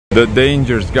The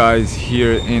dangers, guys,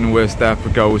 here in West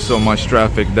Africa with so much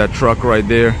traffic. That truck right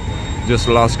there just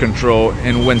lost control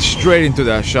and went straight into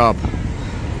that shop.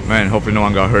 Man, hopefully no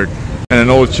one got hurt. And an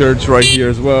old church right here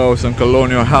as well, some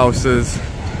colonial houses,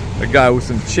 a guy with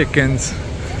some chickens,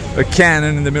 a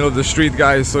cannon in the middle of the street,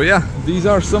 guys. So yeah, these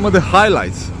are some of the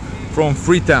highlights from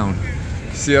Freetown,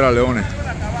 Sierra Leone.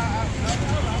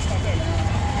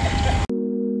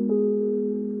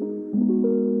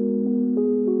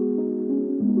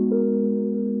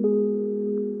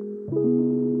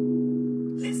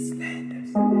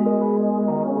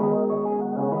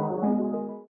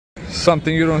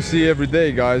 Something you don't see every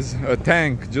day, guys. A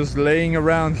tank just laying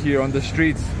around here on the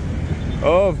streets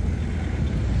of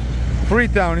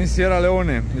Freetown in Sierra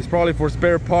Leone. It's probably for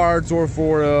spare parts or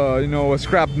for you know, a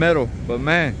scrap metal, but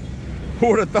man, who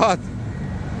would have thought?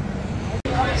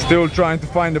 Still trying to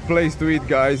find a place to eat,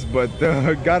 guys, but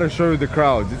gotta show you the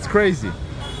crowds. It's crazy.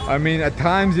 I mean, at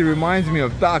times it reminds me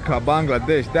of Dhaka,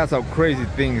 Bangladesh. That's how crazy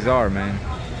things are, man.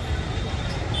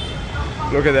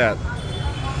 Look at that.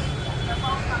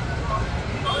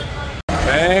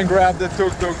 And grab the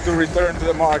tuk-tuk to return to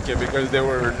the market because there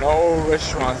were no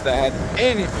restaurants that had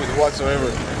any food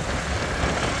whatsoever.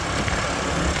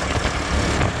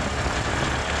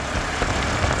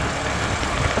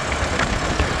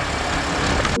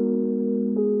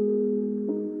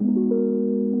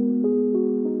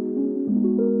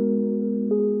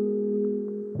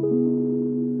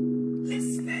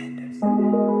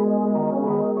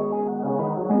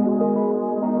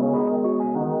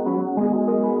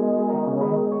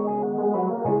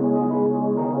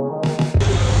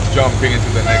 Jumping into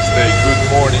the next day.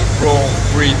 Good morning from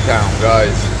Freetown,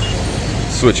 guys.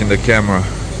 Switching the camera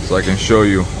so I can show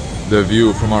you the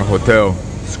view from our hotel.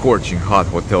 Scorching hot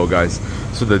hotel, guys.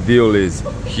 So the deal is,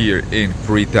 here in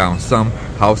Freetown, some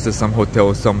houses, some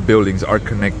hotels, some buildings are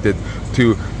connected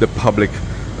to the public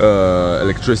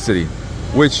electricity,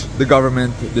 which the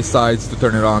government decides to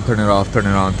turn it on, turn it off, turn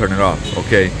it on, turn it off.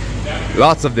 Okay,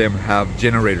 lots of them have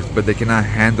generators, but they cannot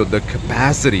handle the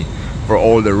capacity for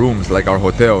all the rooms like our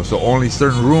hotel. So only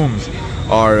certain rooms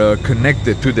are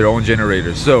connected to their own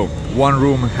generators. So one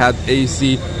room had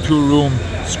AC, 2 room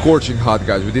scorching hot,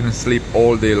 guys. We didn't sleep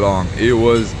all day long. It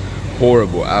was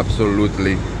horrible,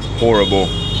 absolutely horrible.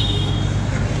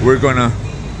 We're gonna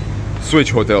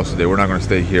switch hotels today. We're not gonna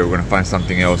stay here. We're gonna find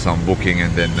something else on booking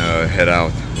and then head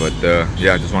out. But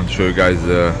yeah, I just want to show you guys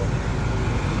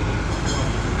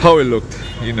how it looked,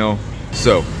 you know.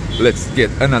 So let's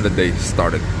get another day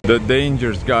started. The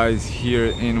dangers, guys, here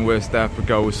in West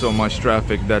Africa with so much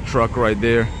traffic. That truck right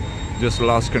there just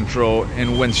lost control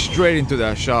and went straight into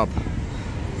that shop.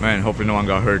 Man, hopefully no one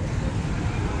got hurt.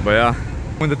 But yeah,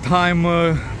 when the time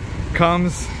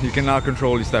comes, you cannot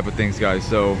control these type of things, guys.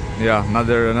 So yeah,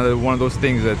 another one of those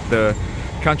things that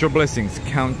count your blessings,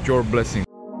 count your blessings.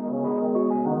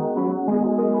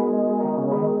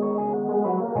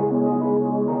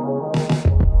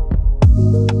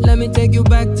 Let me take you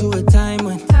back to a time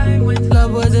when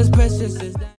love was as precious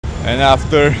as that. And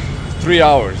after 3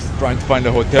 hours trying to find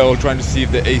a hotel, trying to see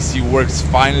if the AC works,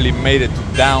 finally made it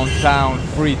to downtown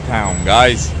Freetown,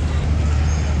 guys.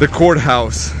 The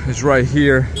courthouse is right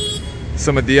here,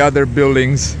 some of the other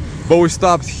buildings, but we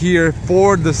stopped here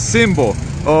for the symbol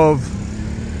of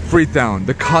Freetown,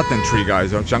 the cotton tree,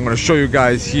 guys, which I'm going to show you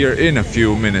guys here in a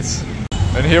few minutes.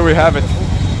 And here we have it,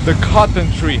 the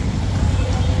cotton tree,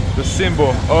 the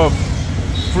symbol of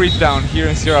Freetown here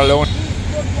in Sierra Leone.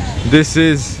 This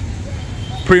is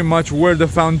pretty much where the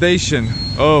foundation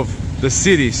of the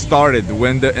city started.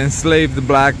 When the enslaved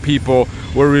black people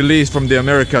were released from the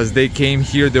Americas, they came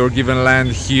here, they were given land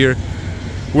here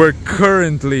where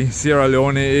currently Sierra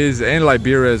Leone is, and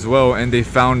Liberia as well, and they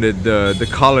founded the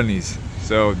colonies.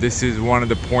 So this is one of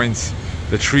the points.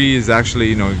 The tree is actually,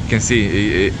 you know, you can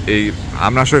see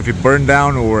I'm not sure if it burned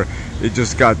down or it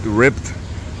just got ripped.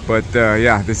 But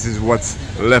yeah, this is what's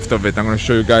left of it. I'm going to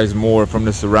show you guys more from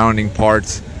the surrounding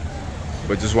parts,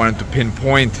 but just wanted to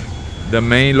pinpoint the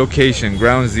main location,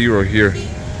 ground zero here.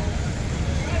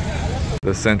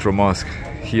 The Central Mosque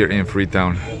here in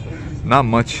Freetown. Not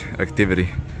much activity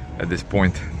at this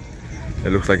point. It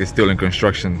looks like it's still in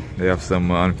construction. They have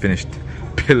some unfinished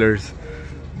pillars.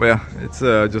 But yeah, it's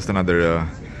just another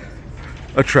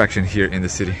attraction here in the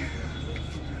city.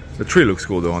 The tree looks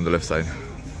cool though on the left side.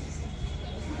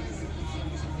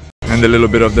 And a little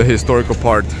bit of the historical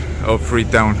part of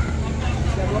Freetown.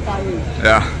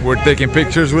 Yeah, we're taking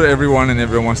pictures with everyone and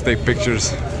everyone wants to take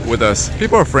pictures with us.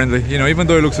 People are friendly, you know, even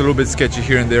though it looks a little bit sketchy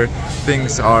here and there,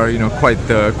 things are, you know,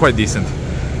 quite decent.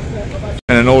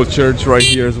 And an old church right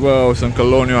here as well, some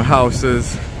colonial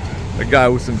houses, a guy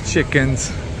with some chickens,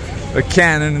 a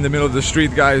cannon in the middle of the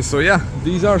street, guys. So yeah,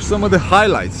 these are some of the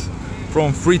highlights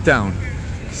from Freetown,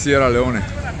 Sierra Leone.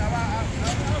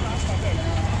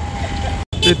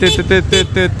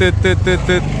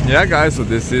 Yeah guys, so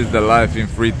this is the life in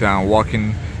Freetown,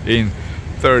 walking in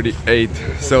 38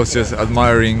 Celsius,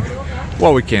 admiring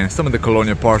what we can, some of the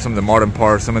colonial parts, some of the modern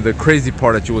parts, some of the crazy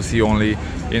part that you will see only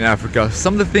in Africa,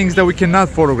 some of the things that we cannot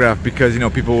photograph because, you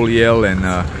know, people will yell, and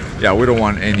yeah, we don't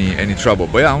want any trouble.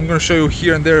 But yeah, I'm gonna show you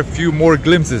here and there a few more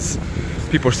glimpses.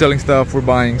 People are selling stuff. We're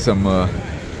buying some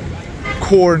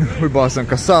corn, we bought some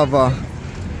cassava.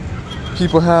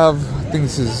 People have, I think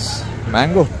this is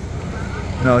mango.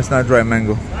 No, it's not dry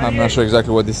mango. I'm not sure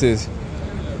exactly what this is.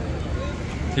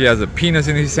 He has a penis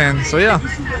in his hand. So yeah,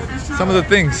 some of the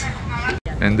things.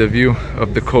 And the view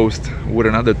of the coast with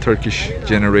another Turkish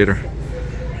generator.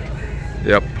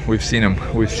 Yep, we've seen them.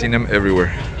 We've seen them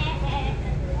everywhere.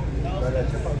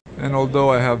 And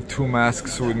although I have 2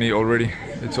 masks with me already,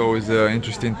 it's always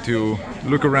interesting to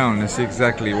look around and see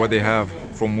exactly what they have,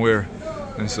 from where,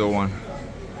 and so on.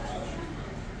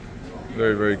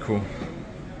 Very, very cool.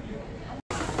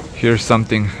 Here's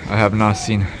something I have not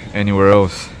seen anywhere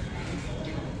else.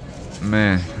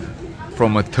 Man,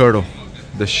 from a turtle,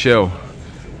 the shell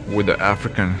with the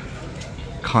African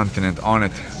continent on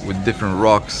it, with different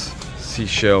rocks,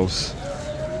 seashells.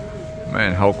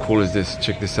 Man, how cool is this?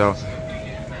 Check this out.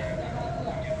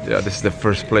 Yeah, this is the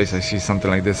first place I see something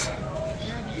like this.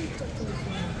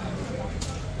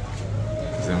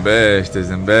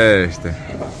 Zembeste.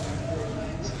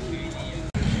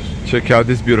 Check out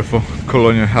this beautiful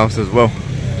colonial house as well.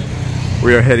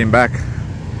 We are heading back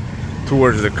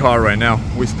towards the car right now.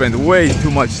 We spent way too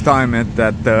much time at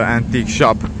that antique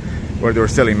shop where they were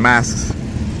selling masks,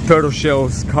 turtle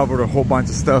shells, covered a whole bunch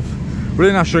of stuff.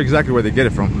 Really not sure exactly where they get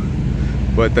it from,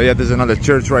 but yeah, there's another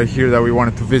church right here that we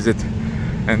wanted to visit,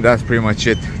 and that's pretty much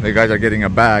it. The guys are getting a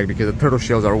bag because the turtle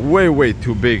shells are way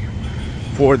too big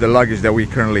for the luggage that we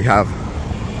currently have.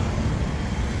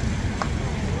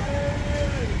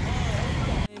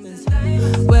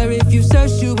 Where if you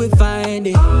search you will find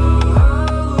it.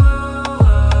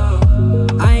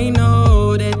 I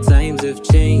know that times have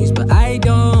changed, but I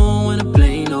don't wanna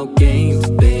play no games,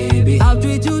 baby. I'll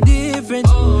treat you different,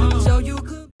 so you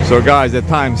could. So guys, at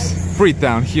times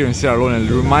Freetown here in Sierra Leone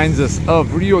reminds us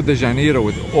of Rio de Janeiro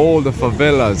with all the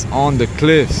favelas on the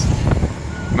cliffs.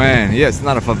 Man, yes, it's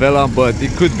not a favela, but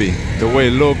it could be, the way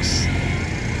it looks.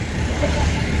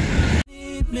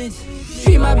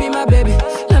 She might be my baby,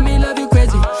 let me love you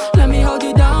crazy. Let me hold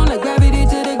you down like gravity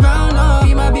to the ground. Oh,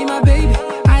 she might be my baby,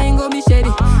 I ain't gonna be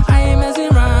shady, I ain't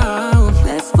messing around.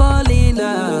 Let's fall in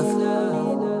love.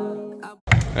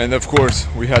 And of course,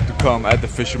 we had to come at the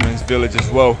fisherman's village as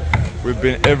well. We've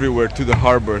been everywhere to the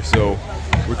harbor, so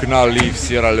we could not leave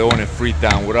Sierra Leone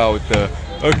Freetown without a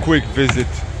quick visit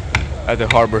at the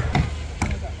harbor.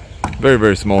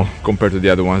 Very small compared to the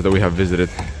other ones that we have visited.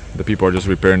 The people are just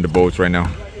repairing the boats right now.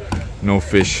 No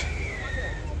fish.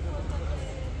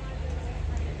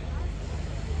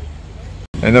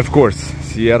 And of course,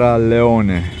 Sierra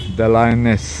Leone, the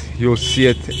lioness. You'll see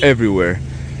it everywhere,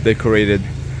 decorated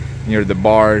near the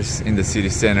bars, in the city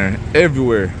center.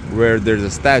 Everywhere where there's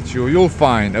a statue, you'll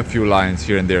find a few lions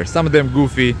here and there. Some of them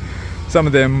goofy, some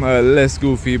of them less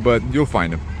goofy, but you'll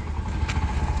find them.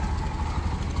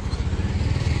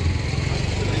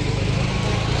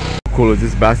 Cool is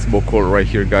this basketball court right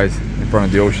here, guys, in front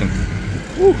of the ocean.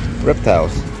 Woo,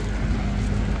 reptiles.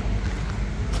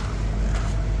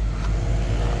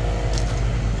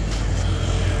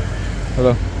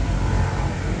 Hello.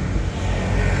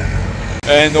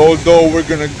 And although we're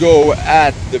gonna go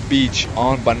at the beach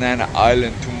on Banana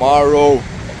Island tomorrow,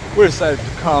 we decided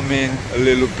to come in a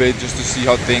little bit just to see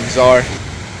how things are.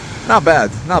 Not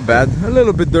bad, not bad. A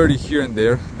little bit dirty here and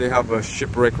there. They have a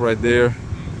shipwreck right there,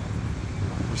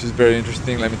 which is very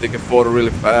interesting. Let me take a photo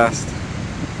really fast.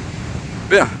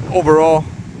 But yeah, overall,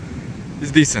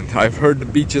 it's decent. I've heard the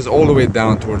beaches all the way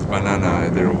down towards Banana,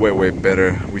 they're way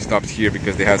better. We stopped here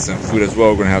because they had some food as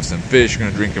well. We're gonna have some fish, we're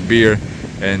gonna drink a beer,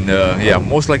 and yeah,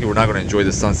 most likely we're not gonna enjoy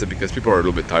the sunset because people are a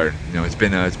little bit tired. You know, it's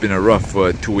been a rough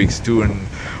 2 weeks,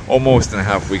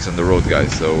 2.5 weeks on the road,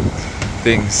 guys. So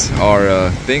things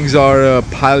are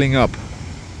piling up.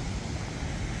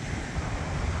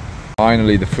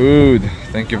 Finally, the food.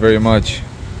 Thank you very much.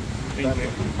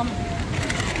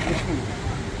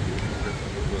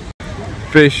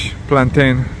 Fish,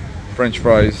 plantain, French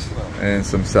fries, and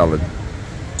some salad.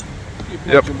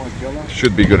 Yep,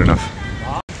 should be good enough.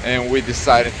 And we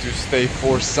decided to stay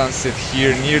for sunset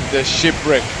here near the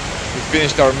shipwreck. We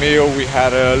finished our meal. We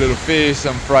had a little fish,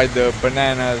 some fried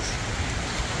bananas,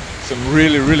 some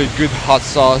really good hot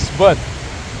sauce. But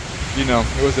you know,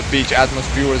 it was the beach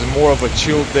atmosphere. It was more of a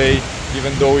chill day,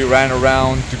 even though we ran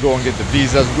around to go and get the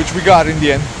visas, which we got in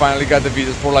the end. Finally got the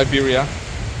visas for Liberia.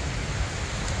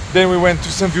 Then we went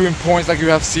to some viewing points like you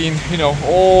have seen, you know,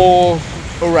 all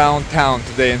around town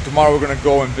today. And tomorrow we're gonna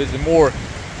go and visit more,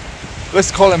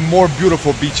 let's call them more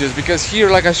beautiful beaches, because here,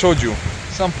 like I showed you,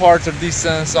 some parts are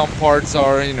decent, some parts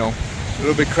are, you know, a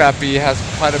little bit crappy. It has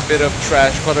quite a bit of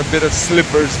trash, quite a bit of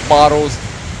slippers, bottles,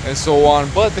 and so on.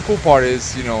 But the cool part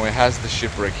is, you know, it has the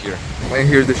shipwreck here. And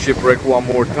here's the shipwreck one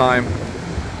more time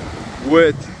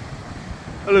with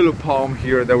a little palm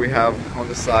here that we have on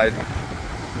the side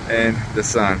and the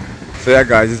sun. So yeah,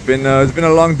 guys, it's been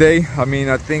a long day. I mean,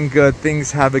 I think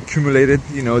things have accumulated,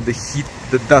 you know, the heat,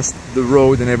 the dust, the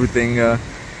road and everything.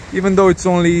 Even though it's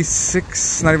only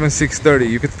 6, not even 6:30,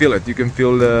 you could feel it. You can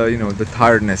feel the, you know, the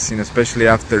tiredness, you know, especially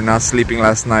after not sleeping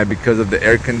last night because of the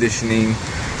air conditioning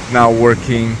not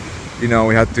working. You know,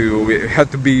 we had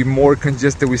to be more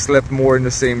congested. We slept more in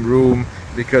the same room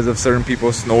because of certain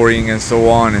people snoring and so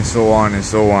on and so on and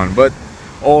so on. But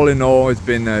all in all, it's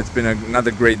been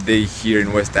another great day here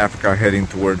in West Africa, heading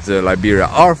towards Liberia,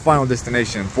 our final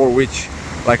destination, for which,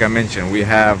 like I mentioned, we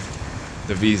have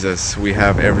the visas, we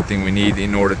have everything we need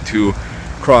in order to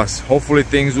cross. Hopefully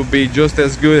things will be just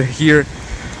as good here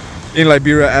in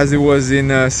Liberia as it was in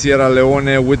Sierra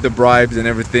Leone with the bribes and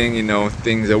everything. You know,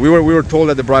 things we were told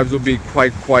that the bribes would be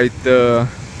quite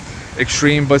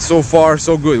extreme, but so far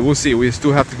so good. We'll see. We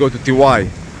still have to go to Tiwai,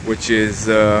 which is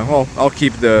well, I'll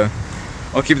keep the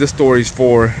stories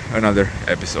for another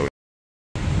episode.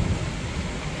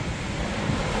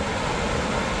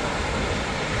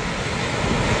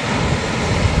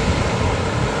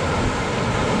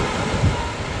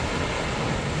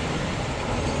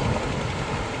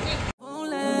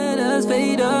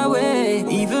 Fade away,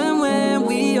 even when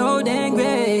we old and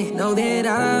gray. Know that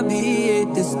I'll be here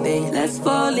to stay. Let's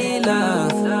fall in love.